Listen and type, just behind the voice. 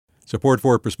Support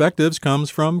for Perspectives comes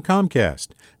from Comcast,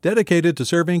 dedicated to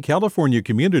serving California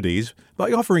communities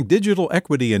by offering digital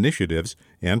equity initiatives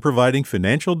and providing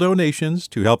financial donations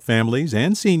to help families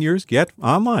and seniors get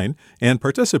online and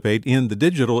participate in the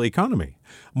digital economy.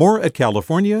 More at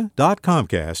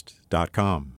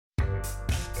california.comcast.com.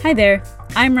 Hi there,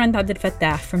 I'm Rand Abdel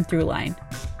Fattah from Throughline.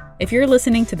 If you're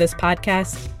listening to this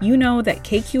podcast, you know that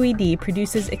KQED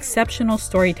produces exceptional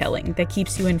storytelling that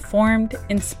keeps you informed,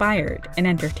 inspired, and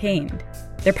entertained.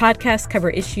 Their podcasts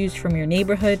cover issues from your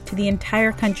neighborhood to the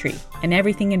entire country and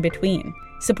everything in between.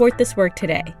 Support this work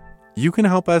today. You can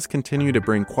help us continue to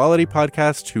bring quality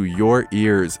podcasts to your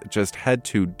ears. Just head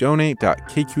to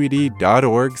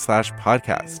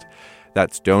donate.kqed.org/podcast.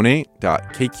 That's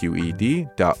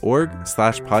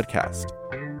donate.kqed.org/podcast.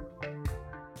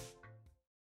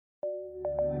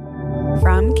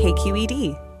 From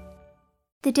KQED.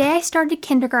 The day I started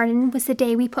kindergarten was the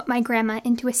day we put my grandma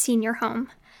into a senior home.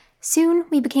 Soon,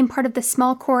 we became part of the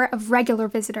small core of regular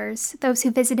visitors, those who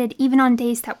visited even on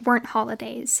days that weren't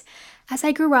holidays. As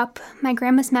I grew up, my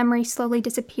grandma's memory slowly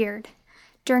disappeared.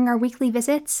 During our weekly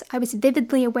visits, I was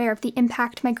vividly aware of the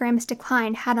impact my grandma's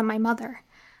decline had on my mother.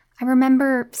 I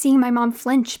remember seeing my mom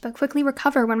flinch but quickly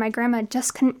recover when my grandma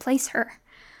just couldn't place her.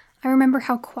 I remember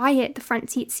how quiet the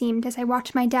front seat seemed as I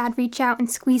watched my dad reach out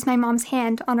and squeeze my mom's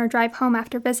hand on our drive home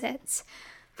after visits.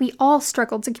 We all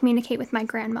struggled to communicate with my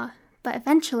grandma, but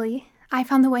eventually, I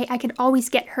found the way I could always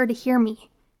get her to hear me: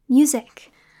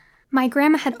 music. My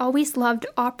grandma had always loved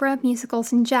opera,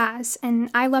 musicals, and jazz, and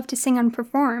I loved to sing and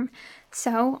perform.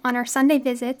 So, on our Sunday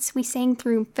visits, we sang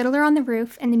through Fiddler on the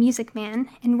Roof and The Music Man,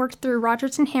 and worked through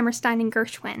Rodgers and Hammerstein and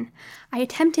Gershwin. I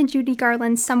attempted Judy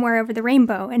Garland's Somewhere Over the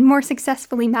Rainbow, and more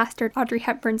successfully mastered Audrey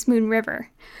Hepburn's Moon River.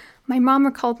 My mom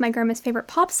recalled my grandma's favorite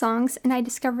pop songs, and I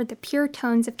discovered the pure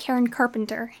tones of Karen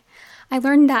Carpenter. I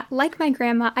learned that, like my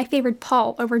grandma, I favored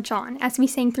Paul over John as we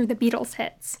sang through the Beatles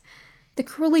hits. The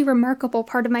cruelly remarkable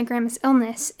part of my grandma's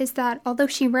illness is that, although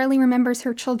she rarely remembers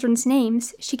her children's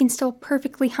names, she can still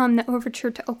perfectly hum the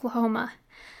overture to Oklahoma.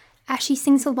 As she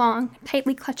sings along,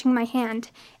 tightly clutching my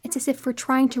hand, it's as if we're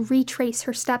trying to retrace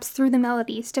her steps through the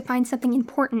melodies to find something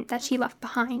important that she left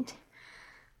behind.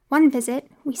 One visit,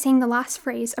 we sang the last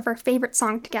phrase of our favorite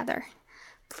song together.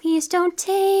 "Please don't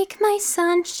take my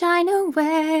sunshine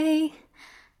away."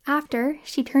 After,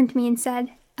 she turned to me and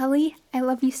said, "Ellie, I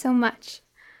love you so much."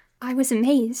 I was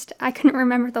amazed. I couldn't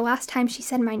remember the last time she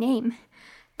said my name.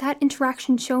 That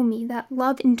interaction showed me that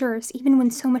love endures even when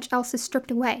so much else is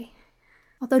stripped away.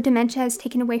 Although dementia has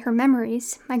taken away her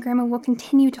memories, my grandma will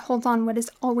continue to hold on what has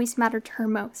always mattered to her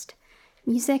most: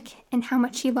 music and how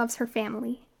much she loves her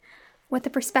family. With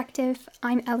a perspective,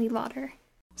 I'm Ellie Lauter.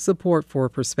 Support for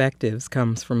Perspectives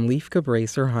comes from Leif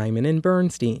Cabraser, Hyman, and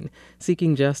Bernstein,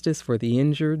 seeking justice for the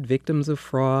injured, victims of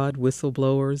fraud,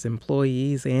 whistleblowers,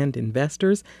 employees, and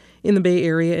investors in the Bay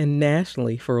Area and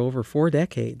nationally for over 4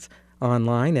 decades.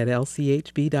 Online at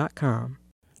lchb.com.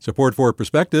 Support for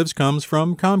Perspectives comes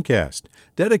from Comcast,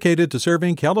 dedicated to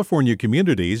serving California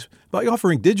communities by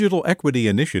offering digital equity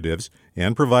initiatives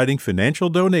and providing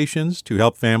financial donations to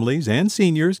help families and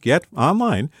seniors get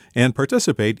online and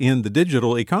participate in the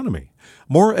digital economy.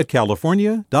 More at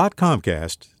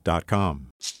california.comcast.com.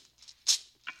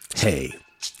 Hey,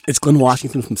 it's Glenn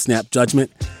Washington from Snap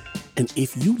Judgment, and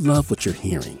if you love what you're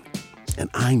hearing,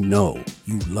 and I know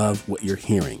you love what you're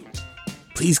hearing,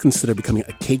 please consider becoming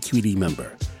a KQED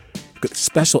member. Get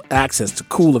special access to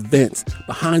cool events,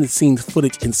 behind-the-scenes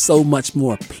footage, and so much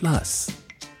more. Plus,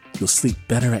 you'll sleep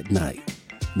better at night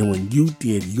knowing you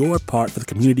did your part for the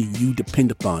community you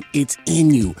depend upon. It's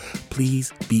in you.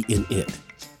 Please be in it.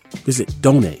 Visit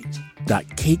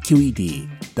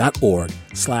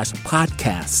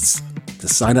donate.kqed.org/podcasts to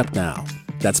sign up now.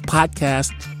 That's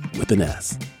podcast with an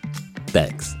S.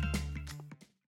 Thanks.